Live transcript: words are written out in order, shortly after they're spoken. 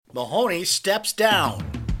Mahoney steps down.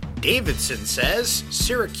 Davidson says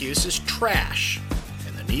Syracuse is trash.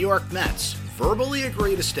 And the New York Mets verbally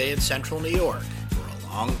agree to stay in Central New York for a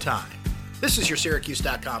long time. This is your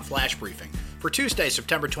Syracuse.com flash briefing for Tuesday,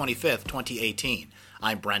 September 25th, 2018.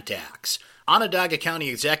 I'm Brent Axe. Onondaga County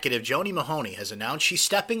Executive Joni Mahoney has announced she's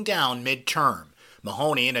stepping down mid-term.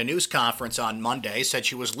 Mahoney, in a news conference on Monday, said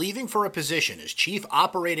she was leaving for a position as Chief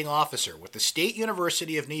Operating Officer with the State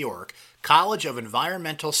University of New York College of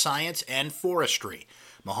Environmental Science and Forestry.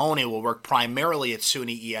 Mahoney will work primarily at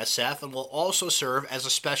SUNY ESF and will also serve as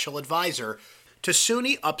a special advisor to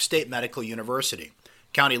SUNY Upstate Medical University.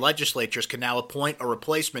 County legislatures can now appoint a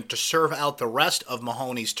replacement to serve out the rest of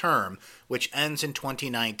Mahoney's term, which ends in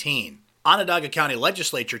 2019. Onondaga County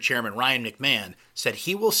Legislature Chairman Ryan McMahon said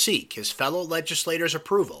he will seek his fellow legislators'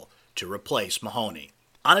 approval to replace Mahoney.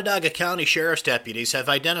 Onondaga County Sheriff's deputies have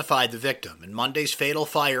identified the victim in Monday's fatal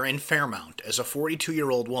fire in Fairmount as a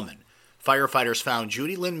 42-year-old woman. Firefighters found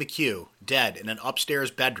Judy Lynn McHugh dead in an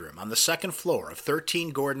upstairs bedroom on the second floor of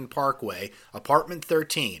 13 Gordon Parkway, apartment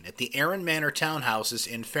 13 at the Aaron Manor Townhouses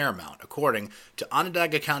in Fairmount, according to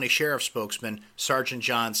Onondaga County Sheriff spokesman Sergeant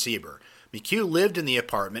John Sieber. McHugh lived in the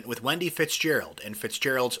apartment with Wendy Fitzgerald and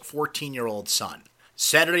Fitzgerald's 14-year-old son.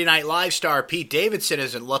 Saturday Night Live star Pete Davidson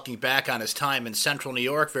isn't looking back on his time in Central New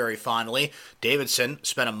York very fondly. Davidson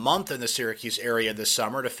spent a month in the Syracuse area this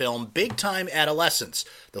summer to film Big Time Adolescence,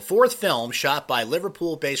 the fourth film shot by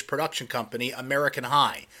Liverpool-based production company American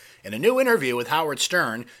High. In a new interview with Howard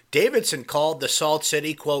Stern, Davidson called the Salt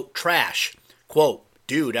City, quote, trash. Quote,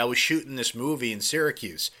 dude, I was shooting this movie in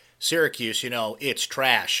Syracuse. Syracuse, it's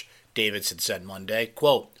trash, Davidson said Monday.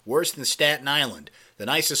 Quote, worse than Staten Island. The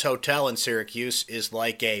nicest hotel in Syracuse is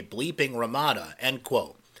like a bleeping Ramada, end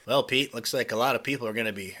quote. Well, Pete, looks like a lot of people are going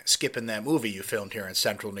to be skipping that movie you filmed here in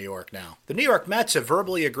Central New York now. The New York Mets have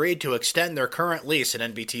verbally agreed to extend their current lease at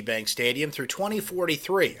NBT Bank Stadium through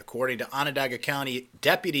 2043, according to Onondaga County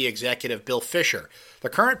Deputy Executive Bill Fisher. The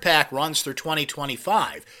current pact runs through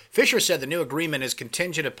 2025. Fisher said the new agreement is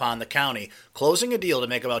contingent upon the county closing a deal to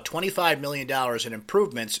make about $25 million in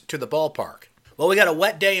improvements to the ballpark. Well, we got a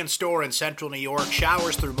wet day in store in Central New York,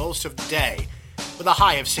 showers through most of the day, with a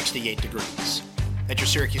high of 68 degrees. That's your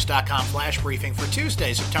Syracuse.com flash briefing for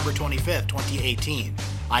Tuesday, September 25th, 2018.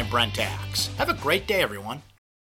 I'm Brent Axe. Have a great day, everyone.